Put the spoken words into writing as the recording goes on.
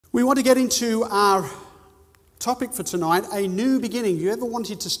We want to get into our topic for tonight, a new beginning. You ever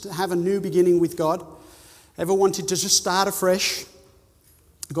wanted to have a new beginning with God? Ever wanted to just start afresh?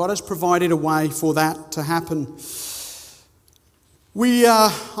 God has provided a way for that to happen.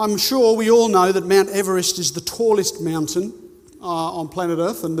 I'm sure we all know that Mount Everest is the tallest mountain on planet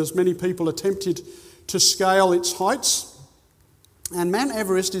Earth, and there's many people attempted to scale its heights. And Mount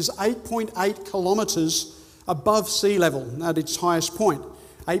Everest is 8.8 kilometres above sea level at its highest point.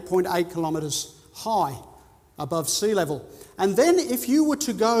 8.8 kilometres high above sea level. And then if you were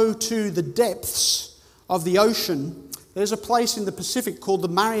to go to the depths of the ocean, there's a place in the Pacific called the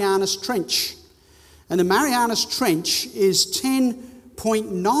Marianas Trench. And the Marianas Trench is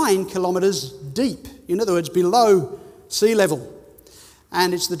 10.9 kilometres deep, in other words, below sea level.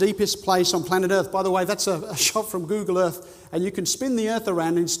 And it's the deepest place on planet Earth. By the way, that's a shot from Google Earth, and you can spin the Earth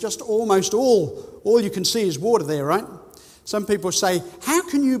around, and it's just almost all you can see is water there, right? Some people say, how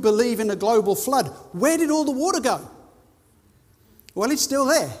can you believe in a global flood? Where did all the water go? Well, it's still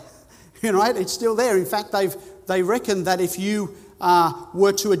there, right? It's still there. In fact, they reckon that if you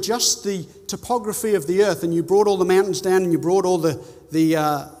were to adjust the topography of the Earth and you brought all the mountains down and you brought all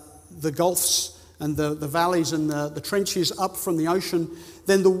the gulfs and the valleys and the trenches up from the ocean,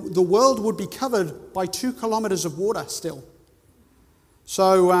 then the world would be covered by 2 kilometres of water still.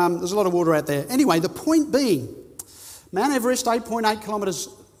 So there's a lot of water out there. Anyway, the point being, Mount Everest, 8.8 kilometres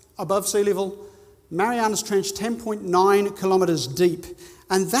above sea level. Marianas Trench, 10.9 kilometres deep.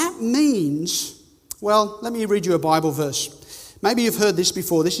 And that means, well, let me read you a Bible verse. Maybe you've heard this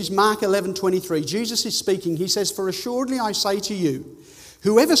before. This is Mark 11:23. Jesus is speaking. He says, "For assuredly I say to you,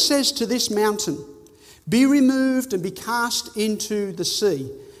 whoever says to this mountain, be removed and be cast into the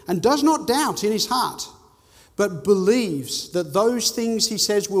sea, and does not doubt in his heart, but believes that those things he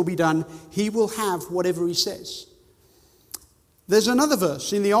says will be done, he will have whatever he says." There's another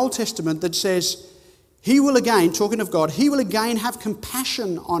verse in the Old Testament that says, he will again, talking of God, he will again have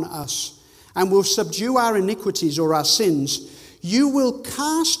compassion on us and will subdue our iniquities or our sins. You will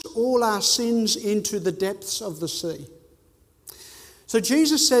cast all our sins into the depths of the sea. So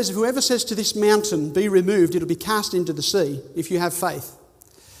Jesus says, whoever says to this mountain, be removed, it'll be cast into the sea if you have faith.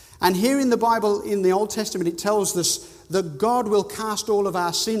 And here in the Bible, in the Old Testament, it tells us that God will cast all of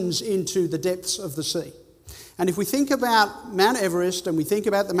our sins into the depths of the sea. And if we think about Mount Everest and we think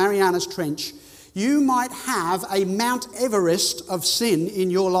about the Marianas Trench, you might have a Mount Everest of sin in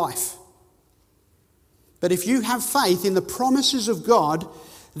your life. But if you have faith in the promises of God,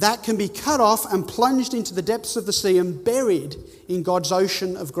 that can be cut off and plunged into the depths of the sea and buried in God's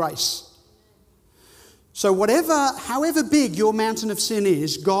ocean of grace. So however big your mountain of sin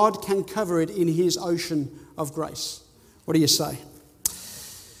is, God can cover it in his ocean of grace. What do you say?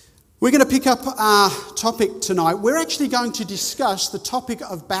 We're going to pick up our topic tonight. We're actually going to discuss the topic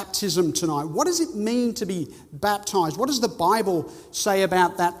of baptism tonight. What does it mean to be baptized? What does the Bible say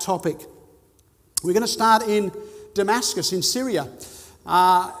about that topic? We're going to start in Damascus in Syria.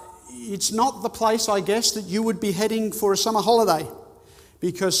 It's not the place, I guess, that you would be heading for a summer holiday,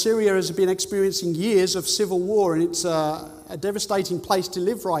 because Syria has been experiencing years of civil war, and it's a devastating place to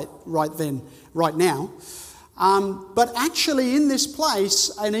live right now. But actually in this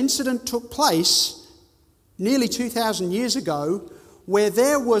place, an incident took place nearly 2,000 years ago where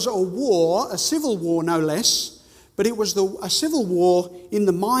there was a war, a civil war no less, but it was a civil war in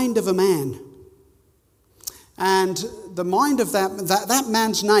the mind of a man. And the mind of that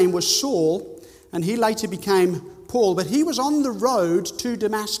man's name was Saul, and he later became Paul. But he was on the road to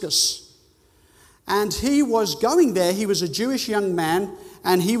Damascus. And he was going there, he was a Jewish young man,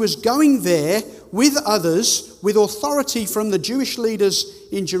 and he was going there with others, with authority from the Jewish leaders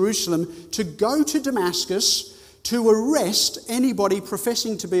in Jerusalem, to go to Damascus to arrest anybody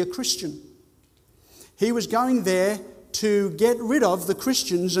professing to be a Christian. He was going there to get rid of the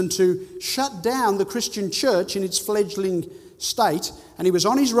Christians and to shut down the Christian church in its fledgling state. And he was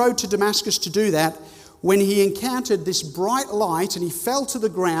on his road to Damascus to do that when he encountered this bright light, and he fell to the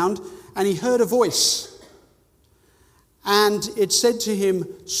ground and he heard a voice. And it said to him,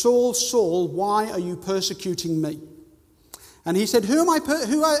 "Saul, Saul, why are you persecuting me?" And he said, who am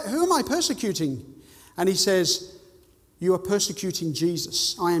I persecuting? And he says, "You are persecuting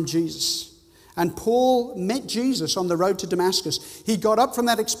Jesus. I am Jesus." And Paul met Jesus on the road to Damascus. He got up from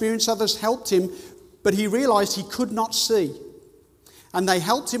that experience. Others helped him, but he realized he could not see. And they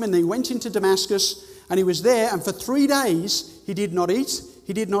helped him, and they went into Damascus, and he was there. And for 3 days, he did not eat,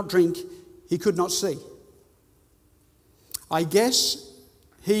 he did not drink, he could not see. I guess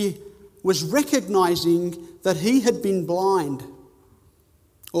he was recognizing that he had been blind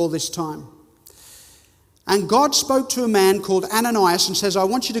all this time. And God spoke to a man called Ananias and says, I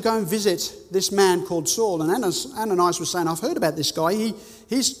want you to go and visit this man called Saul. And Ananias was saying, I've heard about this guy.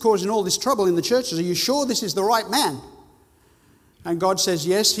 He's causing all this trouble in the churches. Are you sure this is the right man? And God says,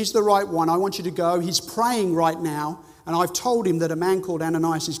 yes, he's the right one. I want you to go. He's praying right now. And I've told him that a man called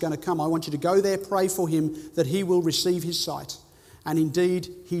Ananias is going to come. I want you to go there, pray for him, that he will receive his sight. And indeed,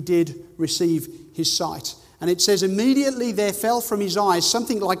 he did receive his sight. And it says, immediately there fell from his eyes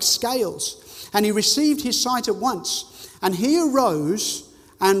something like scales. And he received his sight at once. And he arose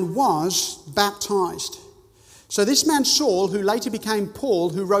and was baptized. So this man Saul, who later became Paul,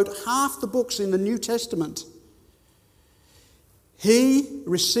 who wrote half the books in the New Testament, he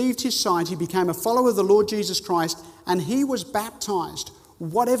received his sight, he became a follower of the Lord Jesus Christ, and he was baptized,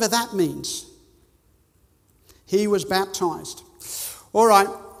 whatever that means. He was baptized. All right,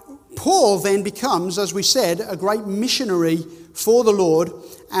 Paul then becomes, as we said, a great missionary for the Lord,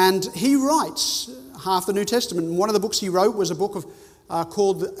 and he writes half the New Testament. And one of the books he wrote was a book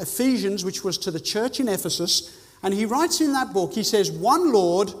called Ephesians, which was to the church in Ephesus. And he writes in that book, he says, one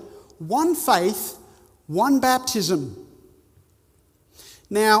Lord, one faith, one baptism.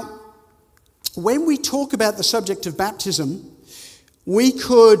 Now, when we talk about the subject of baptism, we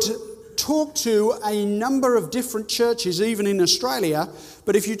could talk to a number of different churches, even in Australia,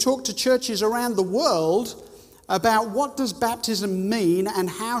 but if you talk to churches around the world about what does baptism mean and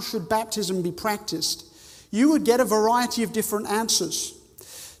how should baptism be practiced, you would get a variety of different answers.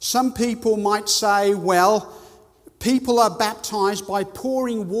 Some people might say, well, people are baptized by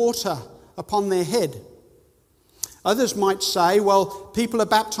pouring water upon their head. Others might say, well, people are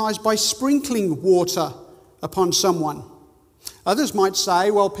baptized by sprinkling water upon someone. Others might say,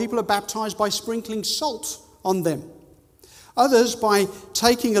 well, people are baptized by sprinkling salt on them. Others by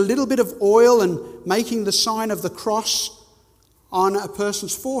taking a little bit of oil and making the sign of the cross on a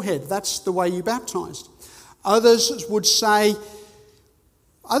person's forehead. That's the way you baptized. Others would say,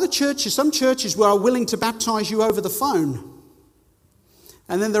 some churches are willing to baptize you over the phone.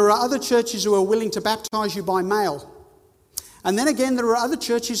 And then there are other churches who are willing to baptize you by mail. And then again, there are other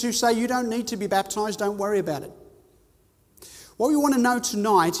churches who say you don't need to be baptized, don't worry about it. What we want to know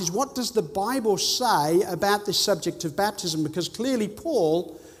tonight is, what does the Bible say about this subject of baptism? Because clearly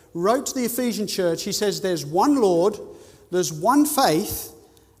Paul wrote to the Ephesian church, he says there's one Lord, there's one faith,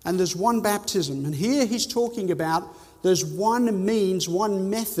 and there's one baptism. And here he's talking about there's one means,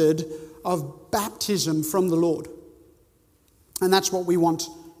 one method of baptism from the Lord. And that's what we want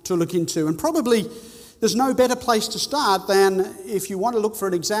to look into. And probably there's no better place to start than, if you want to look for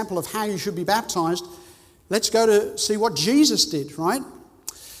an example of how you should be baptized, let's go to see what Jesus did, right?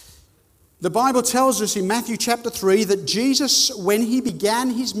 The Bible tells us in Matthew chapter 3 that Jesus, when he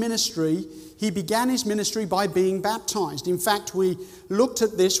began his ministry by being baptized. In fact, we looked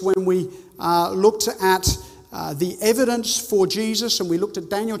at this when we looked at the evidence for Jesus, and we looked at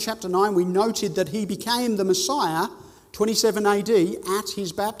Daniel chapter 9. We noted that he became the Messiah 27 AD at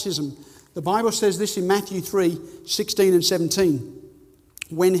his baptism. The Bible says this in Matthew 3, 16 and 17.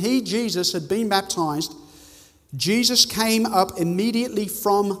 When he, Jesus, had been baptized, Jesus came up immediately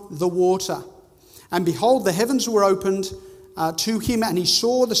from the water. And behold, the heavens were opened to him, and he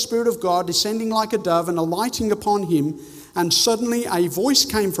saw the Spirit of God descending like a dove and alighting upon him. And suddenly a voice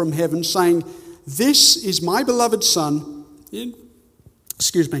came from heaven saying, "This is my beloved Son, in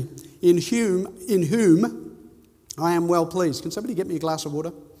whom I am well pleased." Can somebody get me a glass of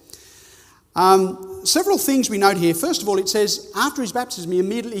water? Several things we note here. First of all, it says after his baptism, he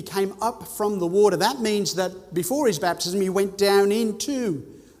immediately came up from the water. That means that before his baptism, he went down into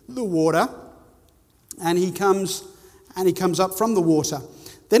the water, and he comes up from the water.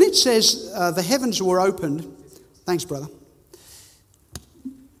 Then it says the heavens were opened. Thanks, brother.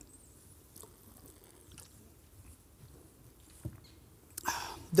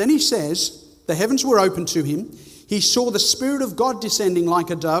 Then he says the heavens were opened to him. He saw the Spirit of God descending like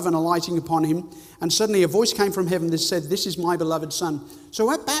a dove and alighting upon him. And suddenly a voice came from heaven that said, "This is my beloved Son." So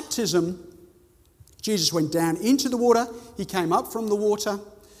at baptism, Jesus went down into the water. He came up from the water.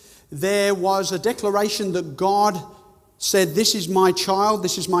 There was a declaration that God said, "This is my child,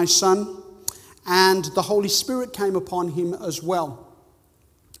 this is my Son." And the Holy Spirit came upon him as well.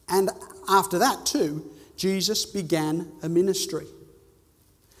 And after that too, Jesus began a ministry.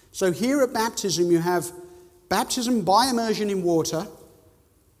 So here at baptism, you have baptism by immersion in water,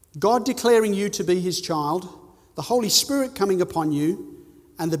 God declaring you to be his child, the Holy Spirit coming upon you,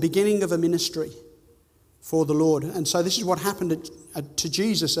 and the beginning of a ministry for the Lord. And so this is what happened to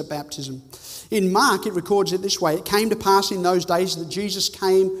Jesus at baptism. In Mark, it records it this way: "It came to pass in those days that Jesus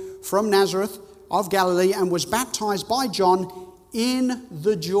came from Nazareth of Galilee and was baptized by John in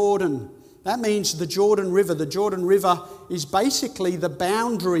the Jordan." That means the Jordan River. The Jordan River is basically the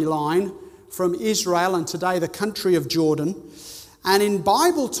boundary line from Israel and today the country of Jordan. And in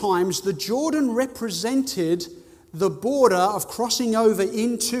Bible times, the Jordan represented the border of crossing over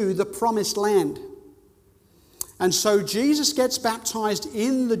into the promised land. And so Jesus gets baptized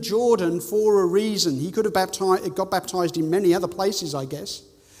in the Jordan for a reason. He could have got baptized in many other places, I guess.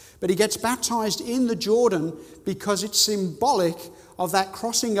 But he gets baptized in the Jordan because it's symbolic of that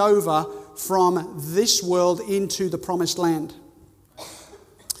crossing over from this world into the promised land.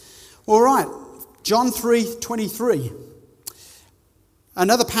 All right, John 3:23.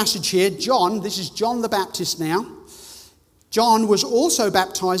 Another passage here, John, this is John the Baptist now. John was also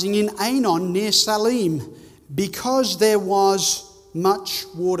baptizing in Aenon near Salim because there was much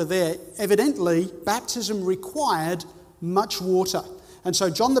water there. Evidently, baptism required much water. And so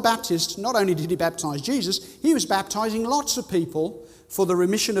John the Baptist, not only did he baptize Jesus, he was baptizing lots of people for the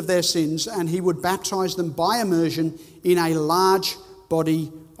remission of their sins, and he would baptize them by immersion in a large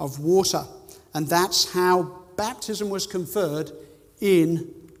body of water. And that's how baptism was conferred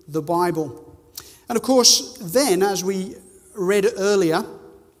in the Bible. And of course, then, as we read earlier,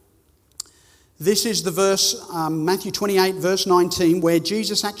 this is the verse, Matthew 28, verse 19, where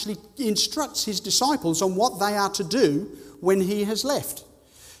Jesus actually instructs his disciples on what they are to do when he has left.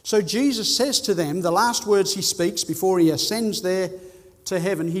 So Jesus says to them, the last words he speaks before he ascends there to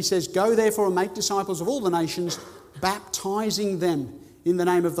heaven, he says, "Go therefore and make disciples of all the nations, baptizing them in the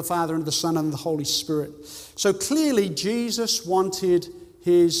name of the Father and the Son and the Holy Spirit." So clearly Jesus wanted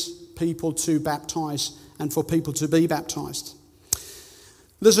his people to baptize and for people to be baptized.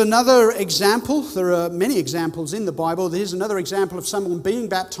 There's another example. There are many examples in the Bible. Here's another example of someone being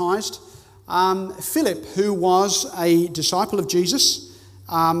baptized. Philip, who was a disciple of Jesus,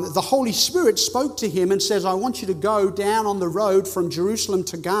 the Holy Spirit spoke to him and says, "I want you to go down on the road from Jerusalem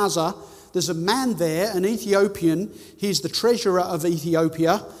to Gaza. There's a man there, an Ethiopian. He's the treasurer of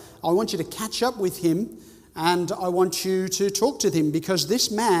Ethiopia. I want you to catch up with him and I want you to talk to him," because this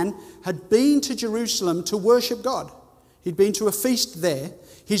man had been to Jerusalem to worship God. He'd been to a feast there.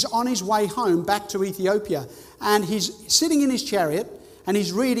 He's on his way home back to Ethiopia, and he's sitting in his chariot and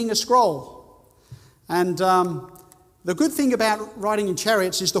he's reading a scroll. And the good thing about riding in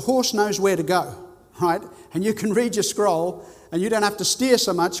chariots is the horse knows where to go, right? And you can read your scroll and you don't have to steer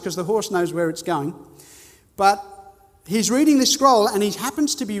so much because the horse knows where it's going. But he's reading this scroll and he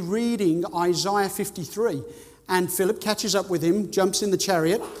happens to be reading Isaiah 53. And Philip catches up with him, jumps in the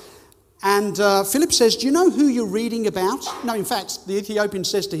chariot. And Philip says, "Do you know who you're reading about?" No, in fact, the Ethiopian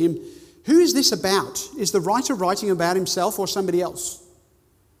says to him, "Who is this about? Is the writer writing about himself or somebody else?"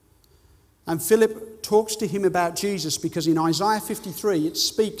 And Philip talks to him about Jesus because in Isaiah 53 it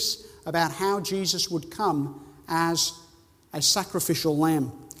speaks about how Jesus would come as a sacrificial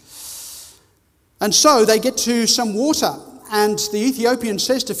lamb. And so they get to some water, and the Ethiopian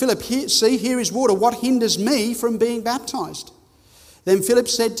says to Philip, here is water. What hinders me from being baptized?" Then Philip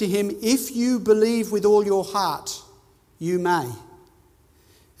said to him, "If you believe with all your heart, you may."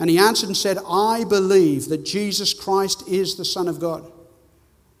 And he answered and said, "I believe that Jesus Christ is the Son of God."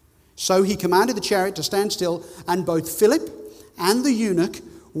 So he commanded the chariot to stand still, and both Philip and the eunuch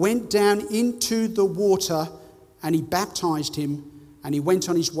went down into the water, and he baptized him, and he went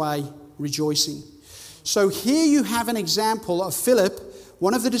on his way rejoicing. So here you have an example of Philip,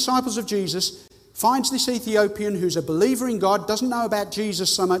 one of the disciples of Jesus, finds this Ethiopian who's a believer in God, doesn't know about Jesus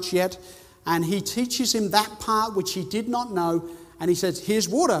so much yet, and he teaches him that part which he did not know, and he says, "Here's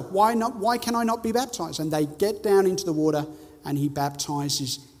water. Why can I not be baptized?" And they get down into the water, and he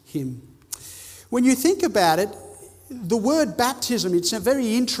baptizes him. When you think about it, the word baptism, it's a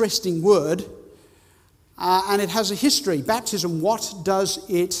very interesting word, and it has a history. Baptism, what does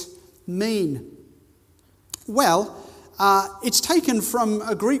it mean? Well, it's taken from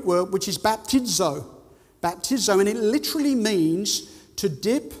a Greek word which is baptizo. Baptizo, and it literally means to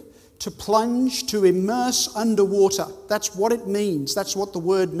dip, to plunge, to immerse underwater. That's what it means. That's what the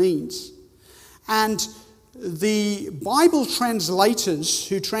word means. And the Bible translators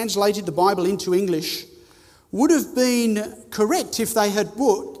who translated the Bible into English would have been correct if they had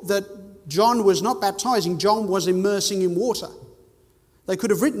put that John was not baptizing, John was immersing in water. They could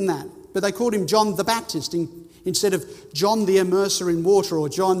have written that, but they called him John the Baptist instead of John the immerser in water or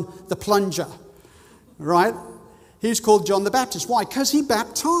John the plunger, right? He's called John the Baptist. Why? Because he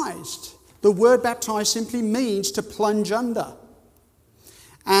baptized. The word baptize simply means to plunge under.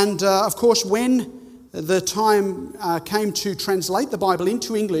 And of course, when the time came to translate the Bible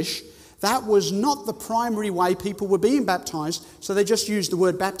into English, that was not the primary way people were being baptized, so they just used the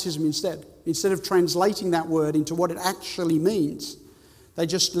word baptism instead of translating that word into what it actually means. They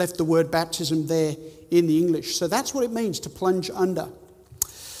just left the word baptism there in the English. So that's what it means to plunge under.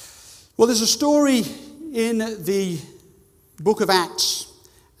 Well, there's a story in the book of Acts,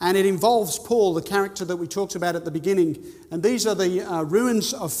 and it involves Paul, the character that we talked about at the beginning. And these are the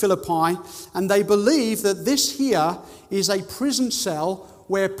ruins of Philippi, and they believe that this here is a prison cell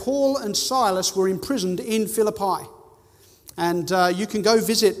where Paul and Silas were imprisoned in Philippi. And you can go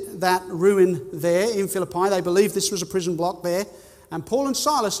visit that ruin there in Philippi. They believe this was a prison block there. And Paul and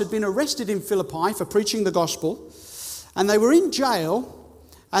Silas had been arrested in Philippi for preaching the gospel. And they were in jail,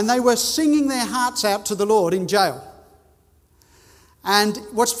 and they were singing their hearts out to the Lord in jail. And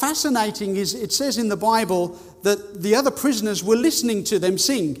what's fascinating is it says in the Bible that the other prisoners were listening to them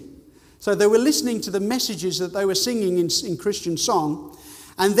sing. So they were listening to the messages that they were singing in Christian song.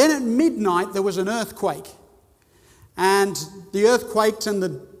 And then at midnight there was an earthquake. And the earth quaked and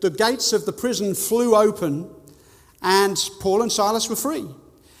the gates of the prison flew open, and Paul and Silas were free.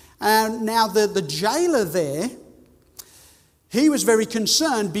 And now the jailer there, he was very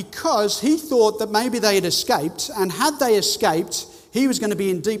concerned because he thought that maybe they had escaped, and had they escaped, he was going to be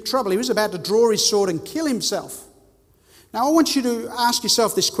in deep trouble. He was about to draw his sword and kill himself. Now I want you to ask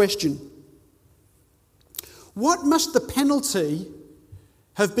yourself this question. What must the penalty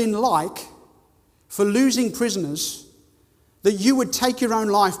have been like for losing prisoners that you would take your own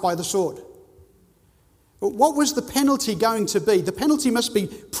life by the sword? What was the penalty going to be? The penalty must be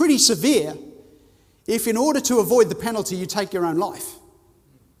pretty severe if in order to avoid the penalty you take your own life,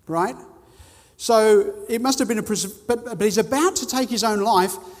 right? So it must have been but he's about to take his own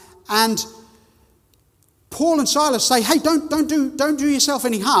life, and Paul and Silas say, hey, don't do yourself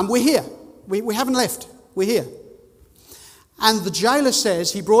any harm. We're here. We haven't left. We're here. And the jailer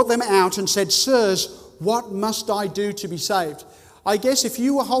says, he brought them out and said, sirs, what must I do to be saved? I guess if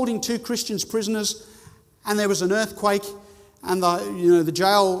you were holding two Christians prisoners and there was an earthquake and the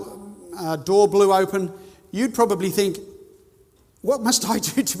jail door blew open, you'd probably think, what must I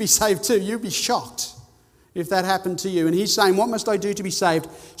do to be saved too? You'd be shocked if that happened to you. And he's saying, what must I do to be saved?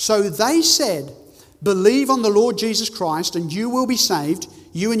 So they said, believe on the Lord Jesus Christ and you will be saved,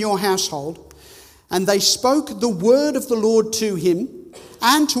 you and your household. And they spoke the word of the Lord to him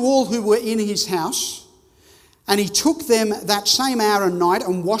and to all who were in his house. And he took them that same hour and night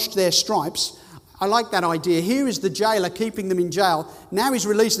and washed their stripes. I like that idea. Here is the jailer keeping them in jail. Now he's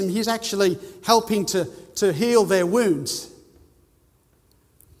released them. He's actually helping to heal their wounds.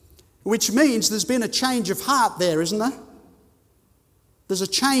 Which means there's been a change of heart there, isn't there? There's a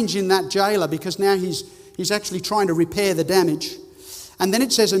change in that jailer because now he's actually trying to repair the damage. And then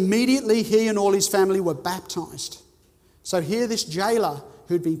it says, immediately he and all his family were baptized. So here this jailer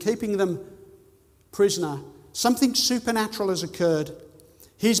who'd been keeping them prisoner, something supernatural has occurred.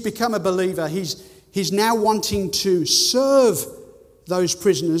 He's become a believer. He's now wanting to serve those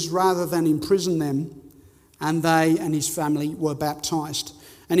prisoners rather than imprison them. And they and his family were baptized.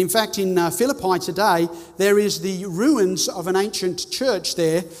 And in fact, in Philippi today, there is the ruins of an ancient church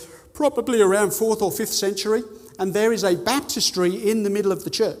there, probably around 4th or 5th century. And there is a baptistry in the middle of the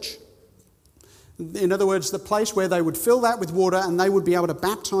church. In other words, the place where they would fill that with water and they would be able to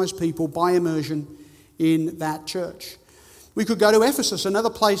baptize people by immersion in that church. We could go to Ephesus, another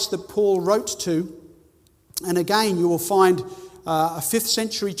place that Paul wrote to. And again, you will find a 5th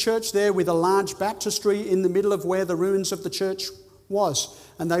century church there with a large baptistry in the middle of where the ruins of the church was.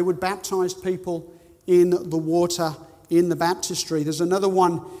 And they would baptize people in the water in the baptistry. There's another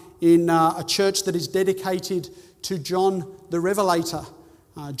one in a church that is dedicated to John the Revelator.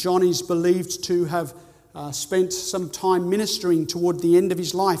 John is believed to have spent some time ministering toward the end of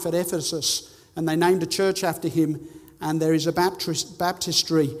his life at Ephesus. And they named a church after him, and there is a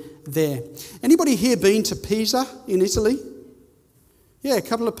baptistry there. Anybody here been to Pisa in Italy? Yeah, a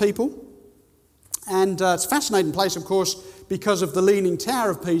couple of people. And it's a fascinating place, of course, because of the Leaning Tower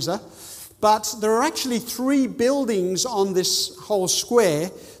of Pisa. But there are actually 3 buildings on this whole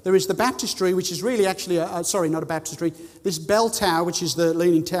square. There is the baptistry, which is really actually, not a baptistry, this bell tower, which is the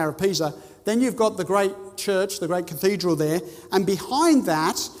Leaning Tower of Pisa. Then you've got the great church, the great cathedral there. And behind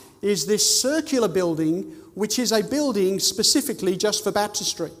that is this circular building, which is a building specifically just for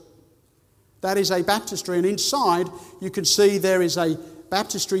baptistry. That is a baptistry, and inside you can see there is a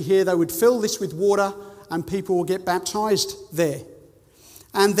baptistry here. They would fill this with water and people will get baptized there.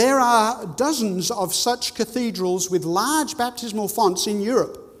 And there are dozens of such cathedrals with large baptismal fonts in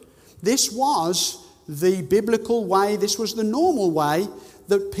Europe. This was the biblical way, this was the normal way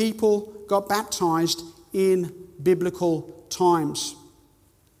that people got baptized in biblical times.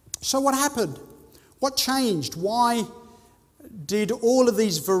 So what happened? What changed? Why did all of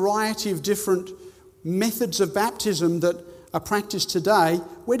these variety of different methods of baptism that are practiced today,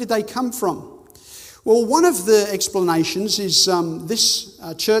 where did they come from? Well, one of the explanations is this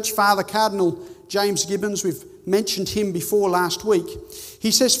church father, Cardinal James Gibbons. We've mentioned him before last week.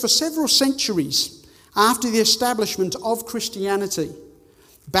 He says, for several centuries after the establishment of Christianity,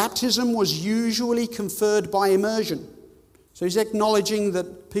 baptism was usually conferred by immersion. So he's acknowledging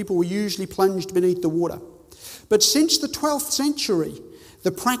that people were usually plunged beneath the water. But since the 12th century,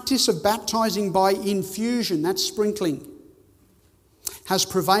 the practice of baptizing by infusion, that's sprinkling, has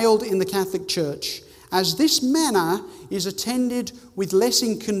prevailed in the Catholic Church, as this manner is attended with less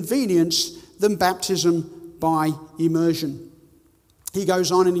inconvenience than baptism by immersion. He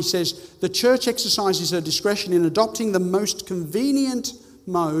goes on and he says, the Church exercises her discretion in adopting the most convenient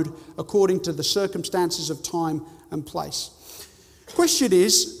mode according to the circumstances of time and place. Question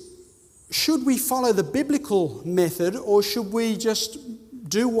is, should we follow the biblical method or should we just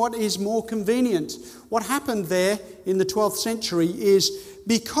do what is more convenient? What happened there in the 12th century is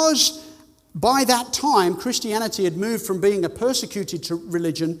because by that time Christianity had moved from being a persecuted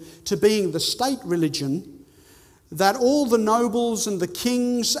religion to being the state religion, that all the nobles and the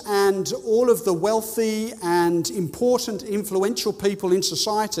kings and all of the wealthy and important influential people in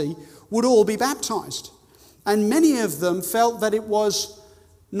society would all be baptized. And many of them felt that it was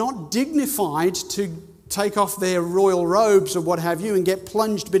not dignified to take off their royal robes or what have you and get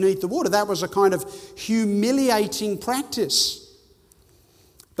plunged beneath the water. That was a kind of humiliating practice.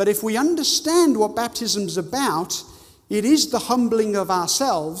 But if we understand what baptism's about, it is the humbling of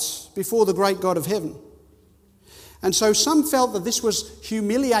ourselves before the great God of heaven. And so some felt that this was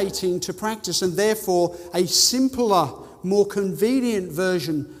humiliating to practice and therefore a simpler, more convenient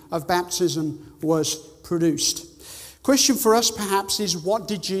version of baptism was produced. Question for us perhaps is, what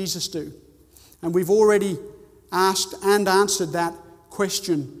did Jesus do? And we've already asked and answered that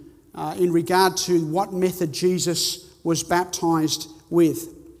question in regard to what method Jesus was baptized with.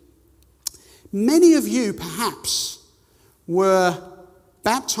 Many of you perhaps were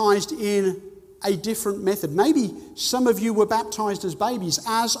baptized in a different method. Maybe some of you were baptized as babies,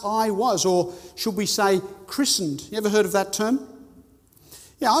 as I was, or should we say christened. You ever heard of that term?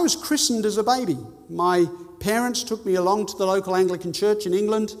 Yeah, I was christened as a baby. My parents took me along to the local Anglican church in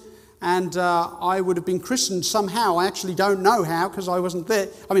England, and I would have been christened somehow. I actually don't know how because I wasn't there.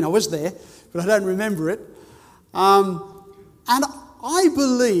 I mean, I was there, but I don't remember it. And I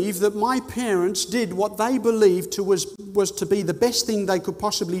believe that my parents did what they believed was to be the best thing they could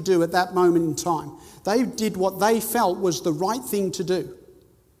possibly do at that moment in time. They did what they felt was the right thing to do.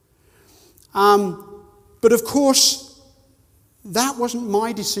 But of course, that wasn't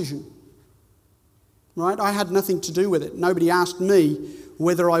my decision. Right? I had nothing to do with it. Nobody asked me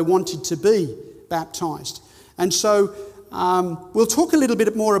whether I wanted to be baptized. And so we'll talk a little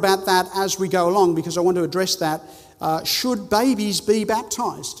bit more about that as we go along because I want to address that. Should babies be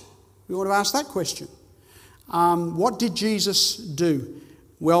baptized? We want to ask that question. What did Jesus do?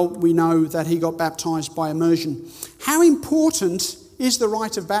 Well, we know that he got baptized by immersion. How important is the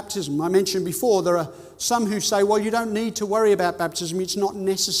rite of baptism? I mentioned before there are some who say, well, you don't need to worry about baptism. It's not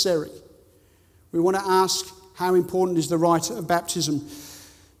necessary. We want to ask, how important is the rite of baptism?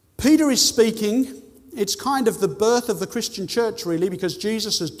 Peter is speaking. It's kind of the birth of the Christian church, really, because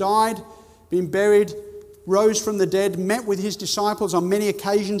Jesus has died, been buried, rose from the dead, met with his disciples on many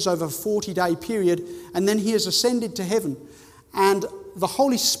occasions over a 40-day period, and then he has ascended to heaven. And the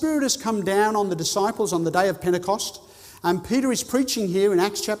Holy Spirit has come down on the disciples on the day of Pentecost, and Peter is preaching here in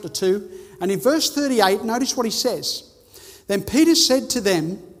Acts chapter 2, and in verse 38, notice what he says. Then Peter said to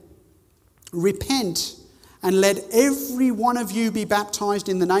them, repent and let every one of you be baptized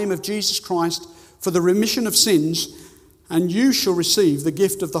in the name of Jesus Christ for the remission of sins, and you shall receive the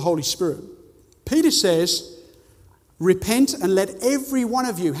gift of the Holy Spirit. Peter says, repent and let every one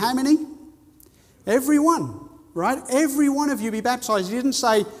of you, how many? Every one, right? Every one of you be baptized. He didn't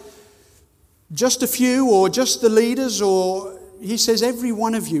say just a few or just the leaders, or he says every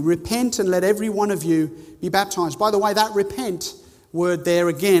one of you. Repent and let every one of you be baptized. By the way, that repent word there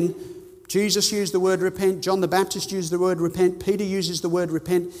again, Jesus used the word repent, John the Baptist used the word repent, Peter uses the word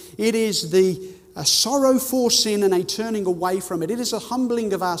repent. It is a sorrow for sin and a turning away from it. It is a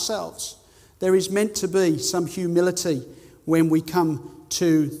humbling of ourselves. There is meant to be some humility when we come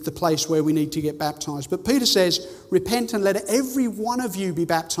to the place where we need to get baptized. But Peter says, repent and let every one of you be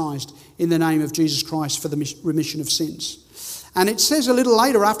baptized in the name of Jesus Christ for the remission of sins. And it says a little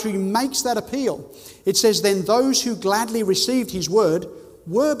later, after he makes that appeal, it says, then those who gladly received his word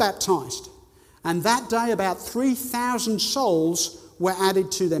were baptized. And that day about 3,000 souls were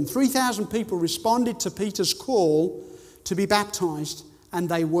added to them. 3,000 people responded to Peter's call to be baptized, and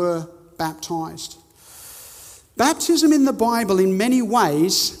they were baptized. Baptism in the Bible in many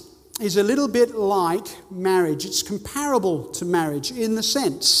ways is a little bit like marriage. It's comparable to marriage in the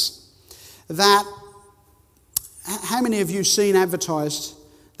sense that, how many of you seen advertised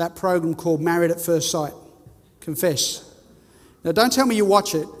that program called Married at First Sight? Confess. Now don't tell me you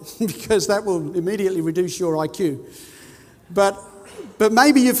watch it, because that will immediately reduce your IQ. But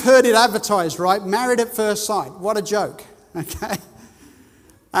maybe you've heard it advertised, right? Married at First Sight. What a joke, okay?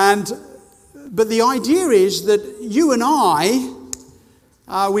 But the idea is that you and I,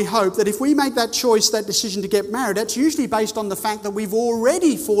 we hope that if we make that choice, that decision to get married, that's usually based on the fact that we've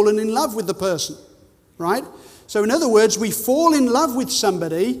already fallen in love with the person, right? So in other words, we fall in love with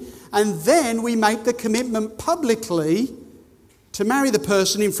somebody and then we make the commitment publicly to marry the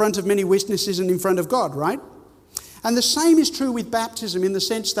person in front of many witnesses and in front of God, right? And the same is true with baptism in the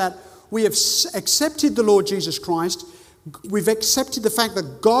sense that we have accepted the Lord Jesus Christ. We've accepted the fact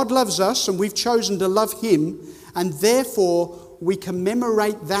that God loves us and we've chosen to love him, and therefore we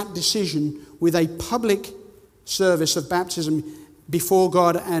commemorate that decision with a public service of baptism before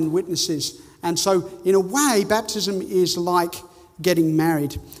God and witnesses. And so in a way, baptism is like getting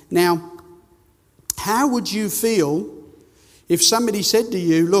married. Now, how would you feel if somebody said to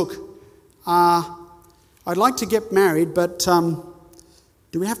you, look, I'd like to get married, but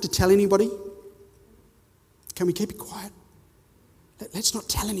do we have to tell anybody? Can we keep it quiet? Let's not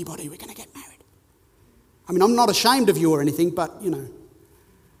tell anybody we're going to get married. I mean, I'm not ashamed of you or anything, but, you know.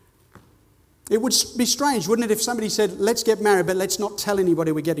 It would be strange, wouldn't it, if somebody said, let's get married, but let's not tell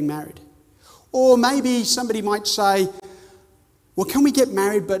anybody we're getting married. Or maybe somebody might say, well, can we get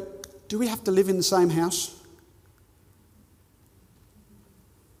married, but do we have to live in the same house?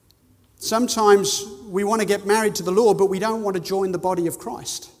 Sometimes we want to get married to the Lord, but we don't want to join the body of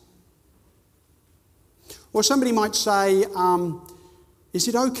Christ. Or somebody might say, is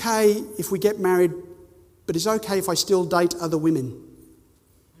it okay if we get married, but is it okay if I still date other women?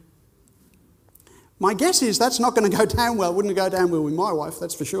 My guess is that's not going to go down well. It wouldn't go down well with my wife,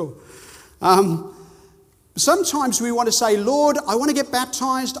 that's for sure. Sometimes we want to say, Lord, I want to get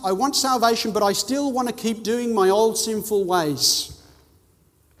baptized, I want salvation, but I still want to keep doing my old sinful ways.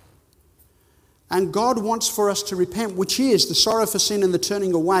 And God wants for us to repent, which is the sorrow for sin and the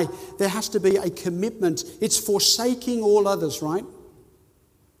turning away. There has to be a commitment. It's forsaking all others, right?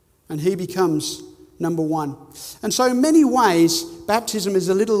 And he becomes number one. And so in many ways, baptism is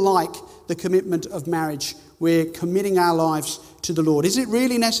a little like the commitment of marriage. We're committing our lives to the Lord. Is it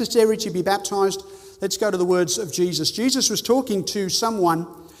really necessary to be baptized? Let's go to the words of Jesus. Jesus was talking to someone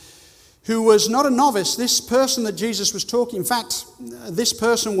who was not a novice. This person that Jesus was talking, in fact, this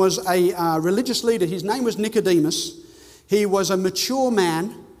person was a religious leader. His name was Nicodemus. He was a mature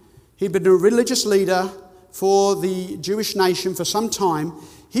man. He'd been a religious leader for the Jewish nation for some time.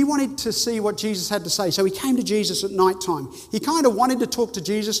 He wanted to see what Jesus had to say, so he came to Jesus at night time. He kind of wanted to talk to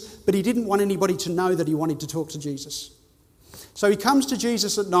Jesus, but he didn't want anybody to know that he wanted to talk to Jesus. So he comes to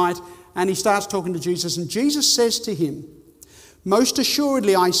Jesus at night and he starts talking to Jesus, and Jesus says to him, most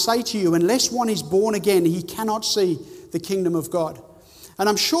assuredly I say to you, unless one is born again, he cannot see the kingdom of God. And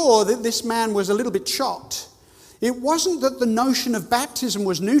I'm sure that this man was a little bit shocked. It wasn't that the notion of baptism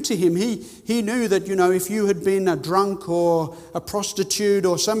was new to him. He knew that, you know, if you had been a drunk or a prostitute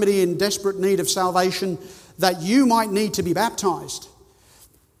or somebody in desperate need of salvation, that you might need to be baptized.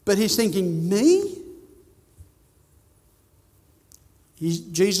 But he's thinking, me?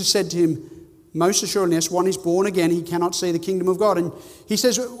 Jesus said to him, most assuredly, unless one is born again, he cannot see the kingdom of God. And he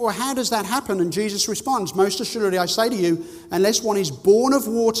says, well, how does that happen? And Jesus responds, most assuredly, I say to you, unless one is born of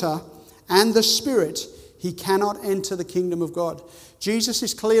water and the Spirit, he cannot enter the kingdom of God. Jesus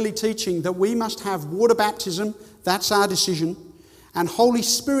is clearly teaching that we must have water baptism, that's our decision, and Holy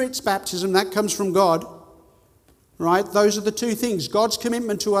Spirit's baptism, that comes from God, right? Those are the two things. God's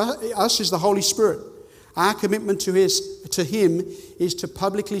commitment to us is the Holy Spirit. Our commitment to him is to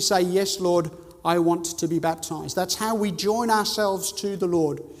publicly say, yes, Lord, I want to be baptized. That's how we join ourselves to the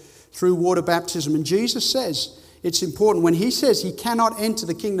Lord, through water baptism. And Jesus says it's important. When he says he cannot enter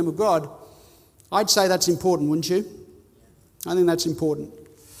the kingdom of God, I'd say that's important, wouldn't you? I think that's important.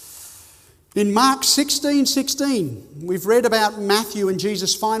 In Mark 16:16, we've read about Matthew and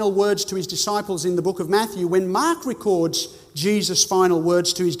Jesus' final words to his disciples in the book of Matthew. When Mark records Jesus' final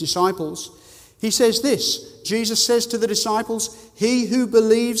words to his disciples, he says this, Jesus says to the disciples, he who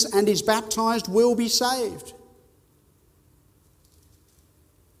believes and is baptized will be saved.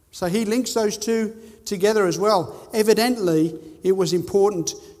 So he links those two together as well. Evidently, it was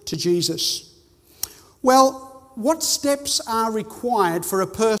important to Jesus. Well, what steps are required for a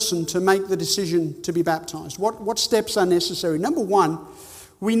person to make the decision to be baptized? What steps are necessary? Number one,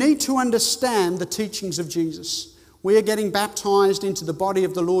 we need to understand the teachings of Jesus. We are getting baptized into the body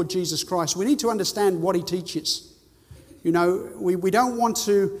of the Lord Jesus Christ. We need to understand what he teaches. You know, we don't want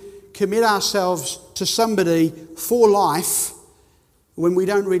to commit ourselves to somebody for life when we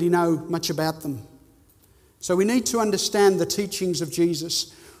don't really know much about them. So we need to understand the teachings of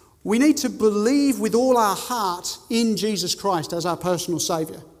Jesus. We need to believe with all our heart in Jesus Christ as our personal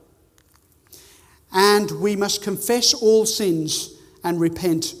Saviour. And we must confess all sins and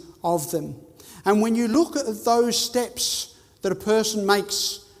repent of them. And when you look at those steps that a person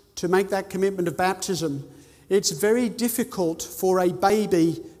makes to make that commitment of baptism, it's very difficult for a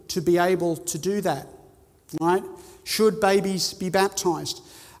baby to be able to do that, right? Should babies be baptized?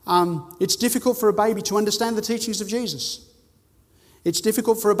 It's difficult for a baby to understand the teachings of Jesus. It's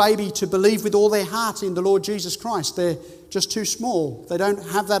difficult for a baby to believe with all their heart in the Lord Jesus Christ. They're just too small. They don't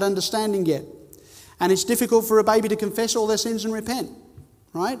have that understanding yet. And it's difficult for a baby to confess all their sins and repent,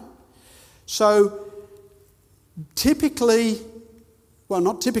 right? So typically, well,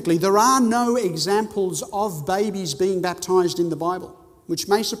 not typically, there are no examples of babies being baptized in the Bible, which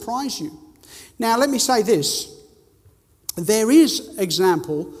may surprise you. Now, let me say this. There is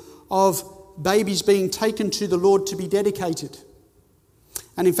example of babies being taken to the Lord to be dedicated.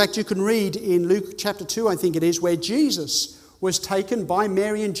 And in fact, you can read in Luke chapter 2, I think it is, where Jesus was taken by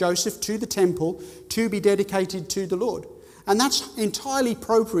Mary and Joseph to the temple to be dedicated to the Lord. And that's entirely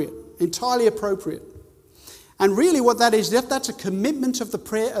appropriate. And really what that is, that's a commitment of the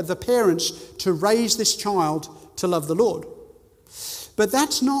parents to raise this child to love the Lord. But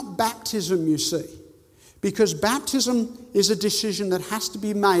that's not baptism, you see. Because baptism is a decision that has to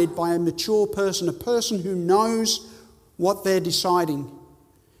be made by a mature person, a person who knows what they're deciding,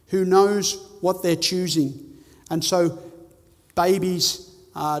 who knows what they're choosing. And so babies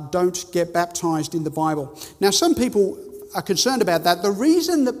don't get baptized in the Bible. Now, some people are concerned about that. The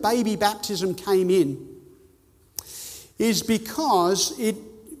reason that baby baptism came in is because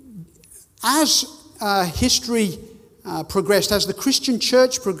as history progressed, as the Christian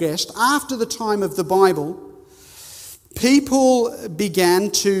church progressed, after the time of the Bible, people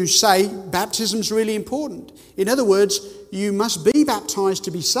began to say baptism's really important. In other words, you must be baptized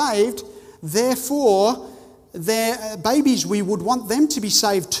to be saved. Therefore, babies, we would want them to be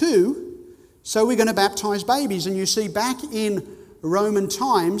saved too, so we're going to baptize babies. And you see, back in Roman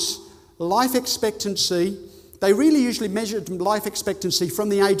times, life expectancy, they really usually measured life expectancy from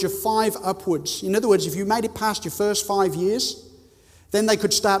the age of 5 upwards. In other words, if you made it past your first 5 years, then they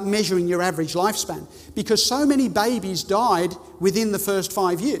could start measuring your average lifespan. Because so many babies died within the first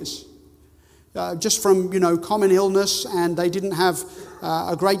 5 years. Just from, common illness, and they didn't have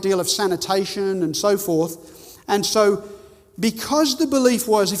a great deal of sanitation and so forth. And so, because the belief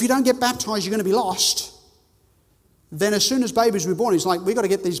was, if you don't get baptized, you're going to be lost, then as soon as babies were born, it's like, we've got to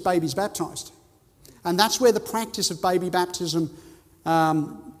get these babies baptized. And that's where the practice of baby baptism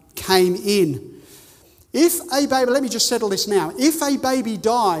came in. Let me just settle this now. If a baby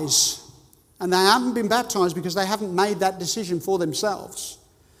dies and they haven't been baptized because they haven't made that decision for themselves,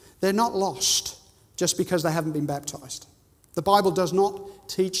 they're not lost just because they haven't been baptized. The Bible does not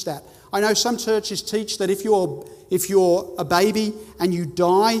teach that. I know some churches teach that if you're a baby and you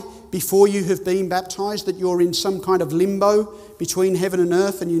die before you have been baptized, that you're in some kind of limbo between heaven and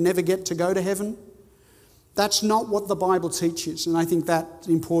earth and you never get to go to heaven. That's not what the Bible teaches, and I think that's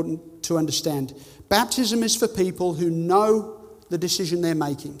important to understand. Baptism is for people who know the decision they're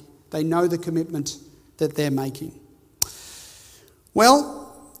making. They know the commitment that they're making. Well,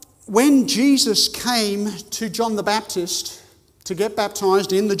 when Jesus came to John the Baptist to get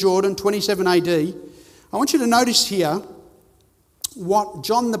baptized in the Jordan, 27 AD, I want you to notice here what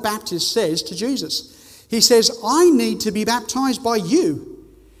John the Baptist says to Jesus. He says, "I need to be baptized by you."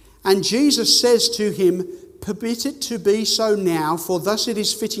 And Jesus says to him, "Permit it to be so now, for thus it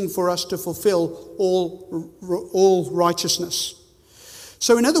is fitting for us to fulfill all righteousness."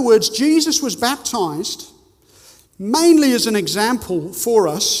 So in other words, Jesus was baptized mainly as an example for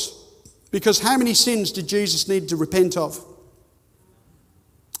us, because how many sins did Jesus need to repent of?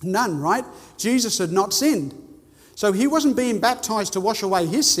 None, right? Jesus had not sinned. So he wasn't being baptized to wash away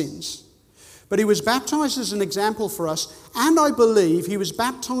his sins, but he was baptized as an example for us, and I believe he was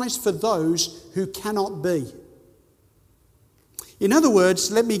baptized for those who cannot be. In other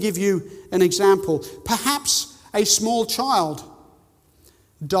words, let me give you an example. Perhaps a small child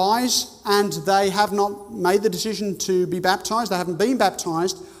dies and they have not made the decision to be baptized, they haven't been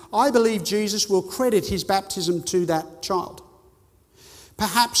baptized. I believe Jesus will credit his baptism to that child.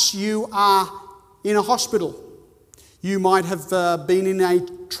 Perhaps you are in a hospital. You might have been in a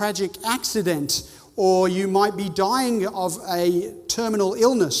tragic accident, or you might be dying of a terminal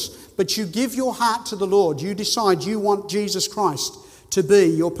illness, but you give your heart to the Lord. You decide you want Jesus Christ to be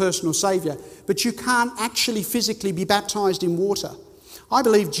your personal Saviour, but you can't actually physically be baptised in water. I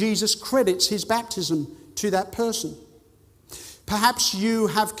believe Jesus credits his baptism to that person. Perhaps you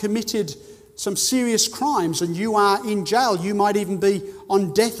have committed some serious crimes and you are in jail. You might even be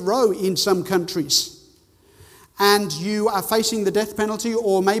on death row in some countries. And you are facing the death penalty,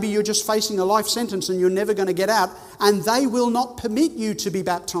 or maybe you're just facing a life sentence and you're never going to get out, and they will not permit you to be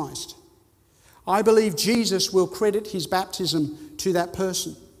baptised. I believe Jesus will credit his baptism to that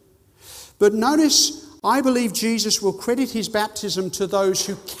person. But notice, I believe Jesus will credit his baptism to those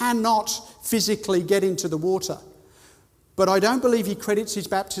who cannot physically get into the water. But I don't believe he credits his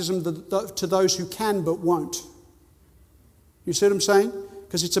baptism to those who can but won't. You see what I'm saying?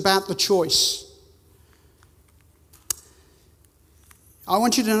 Because it's about the choice. I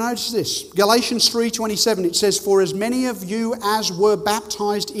want you to notice this. Galatians 3:27, it says, "For as many of you as were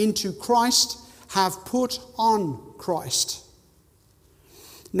baptized into Christ have put on Christ."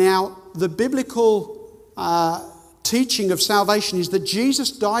 Now, the biblical teaching of salvation is that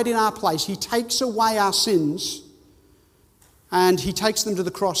Jesus died in our place. He takes away our sins and he takes them to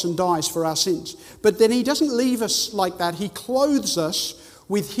the cross and dies for our sins. But then he doesn't leave us like that. He clothes us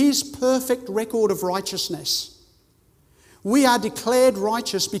with his perfect record of righteousness. We are declared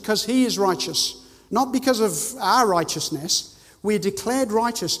righteous because he is righteous, not because of our righteousness. We are declared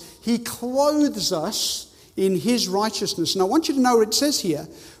righteous. He clothes us in his righteousness. And I want you to know what it says here.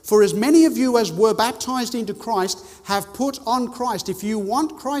 For as many of you as were baptized into Christ have put on Christ. If you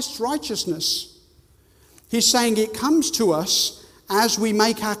want Christ's righteousness, he's saying it comes to us as we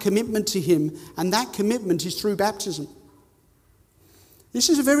make our commitment to him, and that commitment is through baptism. This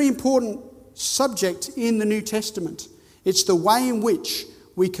is a very important subject in the New Testament. It's the way in which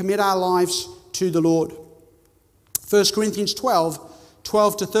we commit our lives to the Lord. 1 Corinthians 12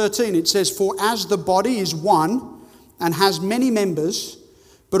 to 13, it says, "For as the body is one and has many members,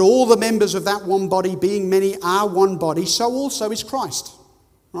 but all the members of that one body being many are one body, so also is Christ."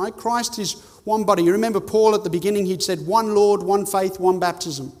 Right? Christ is one body. You remember Paul at the beginning, he'd said one Lord, one faith, one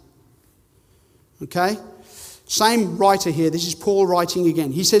baptism. Okay? Same writer here. This is Paul writing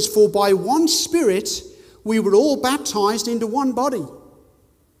again. He says, "For by one Spirit we were all baptized into one body.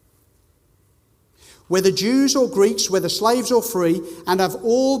 Whether Jews or Greeks, whether slaves or free, and have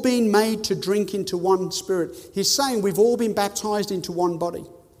all been made to drink into one Spirit." He's saying we've all been baptized into one body.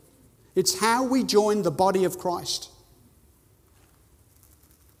 It's how we join the body of Christ.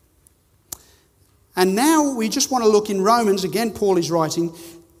 And now we just want to look in Romans, again Paul is writing,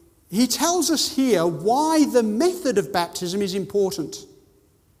 he tells us here why the method of baptism is important.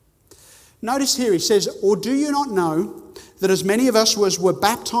 Notice here he says, "Or do you not know that as many of us as were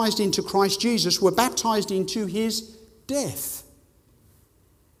baptized into Christ Jesus were baptized into his death?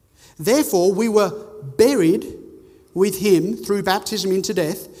 Therefore we were buried with him through baptism into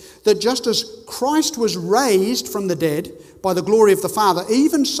death, that just as Christ was raised from the dead by the glory of the Father,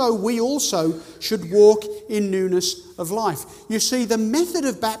 even so we also should walk in newness of life." You see, the method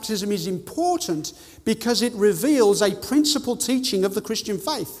of baptism is important because it reveals a principal teaching of the Christian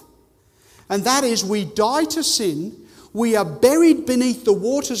faith. And that is, we die to sin, we are buried beneath the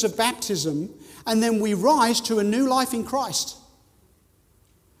waters of baptism, and then we rise to a new life in Christ.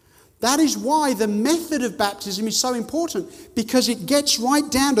 That is why the method of baptism is so important, because it gets right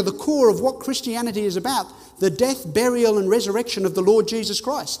down to the core of what Christianity is about, the death, burial, and resurrection of the Lord Jesus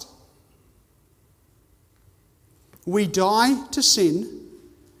Christ. We die to sin,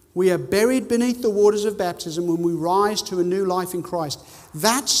 we are buried beneath the waters of baptism, when we rise to a new life in Christ.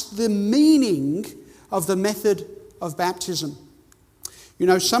 That's the meaning of the method of baptism. You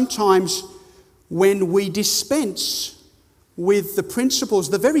know, sometimes when we dispense with the principles,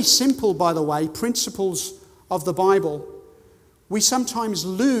 the very simple, by the way, principles of the Bible, we sometimes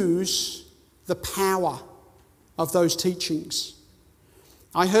lose the power of those teachings.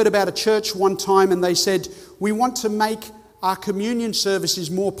 I heard about a church one time and they said, "We want to make our communion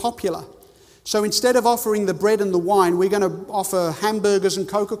services more popular. So instead of offering the bread and the wine, we're going to offer hamburgers and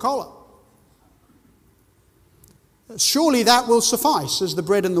Coca-Cola. Surely that will suffice as the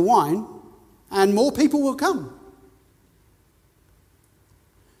bread and the wine, and more people will come."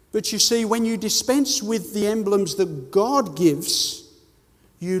 But you see, when you dispense with the emblems that God gives,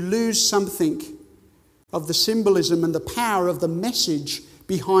 you lose something of the symbolism and the power of the message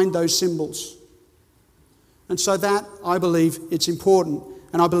behind those symbols. And so that, I believe, it's important.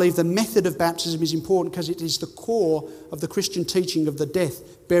 And I believe the method of baptism is important because it is the core of the Christian teaching of the death,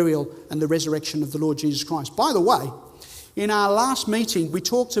 burial, and the resurrection of the Lord Jesus Christ. By the way, in our last meeting, we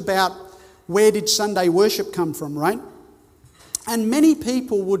talked about where did Sunday worship come from, right? And many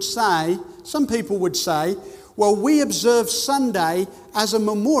people would say, some people would say, well, we observe Sunday as a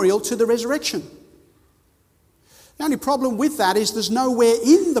memorial to the resurrection. The only problem with that is there's nowhere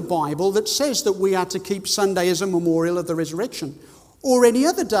in the Bible that says that we are to keep Sunday as a memorial of the resurrection, or any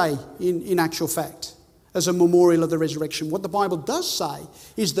other day in actual fact as a memorial of the resurrection. What the Bible does say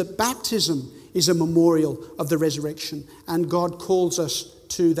is that baptism is a memorial of the resurrection, and God calls us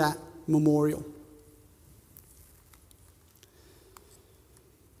to that memorial.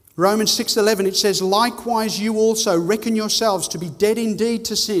 Romans 6:11, it says, likewise you also reckon yourselves to be dead indeed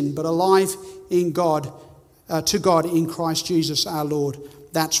to sin, but alive in God, to God in Christ Jesus our Lord.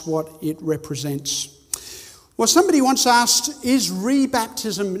 That's what it represents. Well, somebody once asked, is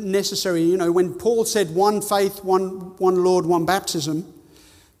rebaptism necessary? You know, when Paul said one faith, one Lord, one baptism,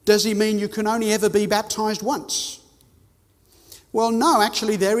 does he mean you can only ever be baptized once? Well, no,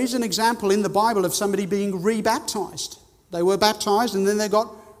 actually there is an example in the Bible of somebody being rebaptized. They were baptized and then they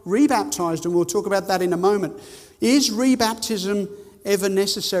got rebaptized, and we'll talk about that in a moment. Is rebaptism ever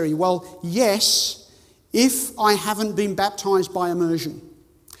necessary? Well, yes, if I haven't been baptized by immersion.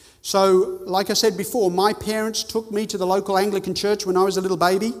 So, like I said before, my parents took me to the local Anglican church when I was a little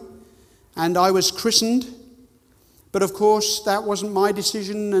baby, and I was christened. But of course, that wasn't my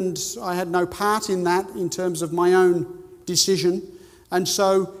decision, and I had no part in that in terms of my own decision. And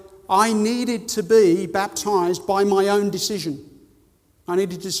so I needed to be baptized by my own decision. I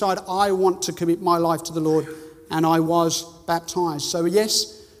needed to decide I want to commit my life to the Lord, and I was baptized. So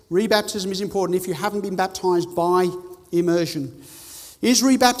yes, rebaptism is important if you haven't been baptized by immersion. Is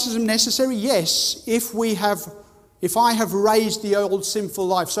rebaptism necessary? Yes, if I have raised the old sinful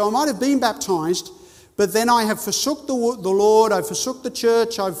life. So I might have been baptized, but then I have forsook the Lord, I've forsook the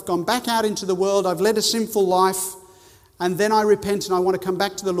church, I've gone back out into the world, I've led a sinful life, and then I repent and I want to come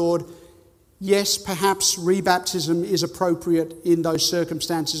back to the Lord. Yes, perhaps rebaptism is appropriate in those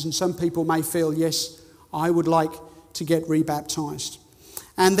circumstances, and some people may feel, yes, I would like to get rebaptized.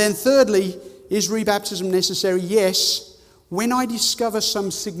 And then thirdly, is rebaptism necessary? Yes, when I discover some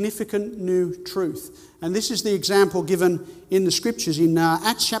significant new truth. And this is the example given in the scriptures. In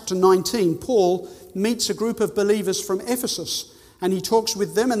Acts chapter 19, Paul meets a group of believers from Ephesus, and he talks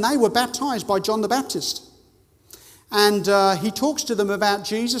with them, and they were baptized by John the Baptist. And he talks to them about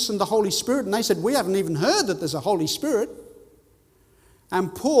Jesus and the Holy Spirit. And they said, we haven't even heard that there's a Holy Spirit.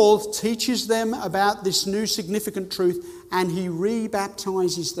 And Paul teaches them about this new significant truth, and he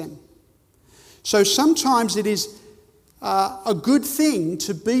rebaptizes them. So sometimes it is a good thing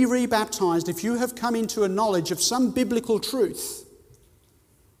to be rebaptized if you have come into a knowledge of some biblical truth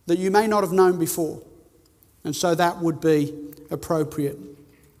that you may not have known before. And so that would be appropriate.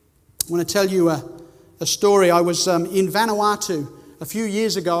 I want to tell you a story. I was in Vanuatu a few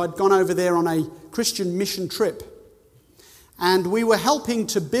years ago. I'd gone over there on a Christian mission trip, and we were helping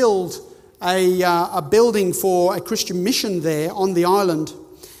to build a building for a Christian mission there on the island.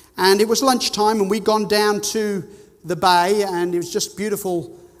 And it was lunchtime, and we'd gone down to the bay, and it was just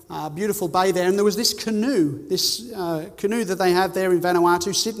beautiful bay there. And there was this canoe that they have there in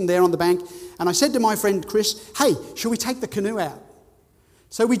Vanuatu, sitting there on the bank. And I said to my friend Chris, hey, shall we take the canoe out?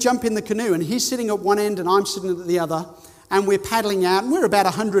 So we jump in the canoe, and he's sitting at one end and I'm sitting at the other, and we're paddling out, and we're about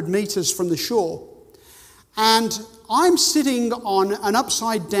 100 metres from the shore. And I'm sitting on an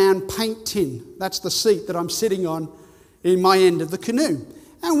upside down paint tin. That's the seat that I'm sitting on in my end of the canoe.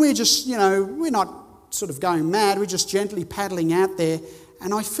 And we're just, we're not sort of going mad, we're just gently paddling out there,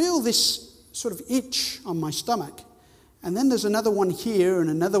 and I feel this sort of itch on my stomach. And then there's another one here and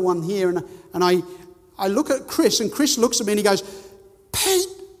another one here, and I look at Chris, and Chris looks at me and he goes, Pete!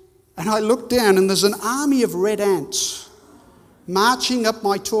 And I look down, and there's an army of red ants marching up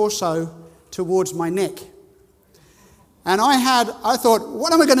my torso towards my neck. And I thought,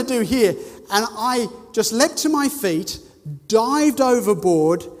 what am I going to do here? And I just leapt to my feet, dived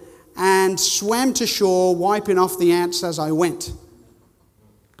overboard, and swam to shore, wiping off the ants as I went.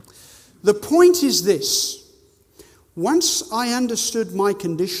 The point is this: once I understood my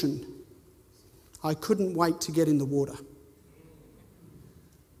condition, I couldn't wait to get in the water.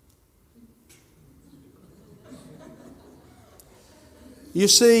 You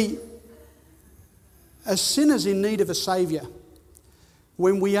see, as sinners in need of a Saviour,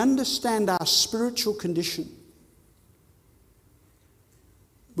 when we understand our spiritual condition,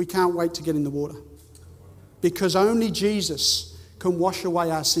 we can't wait to get in the water. Because only Jesus can wash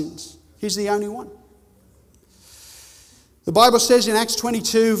away our sins. He's the only one. The Bible says in Acts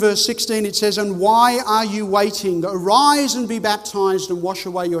 22 verse 16, it says, and why are you waiting? Arise and be baptized and wash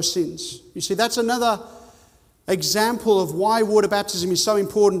away your sins. You see, that's another example of why water baptism is so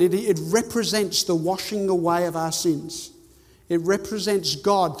important. It represents the washing away of our sins. It represents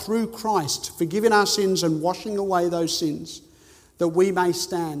God through Christ forgiving our sins and washing away those sins, that we may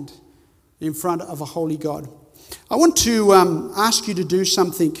stand in front of a holy God. I want to ask you to do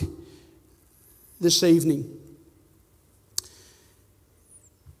something this evening.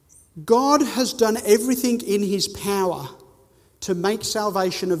 God has done everything in his power to make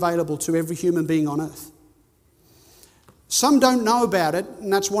salvation available to every human being on earth. Some don't know about it,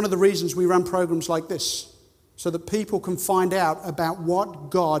 and that's one of the reasons we run programs like this, so that people can find out about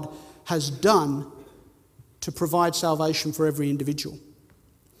what God has done to provide salvation for every individual.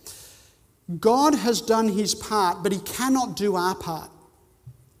 God has done his part, but he cannot do our part.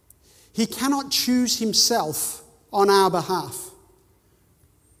 He cannot choose himself on our behalf.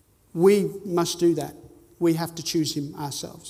 We must do that. We have to choose him ourselves.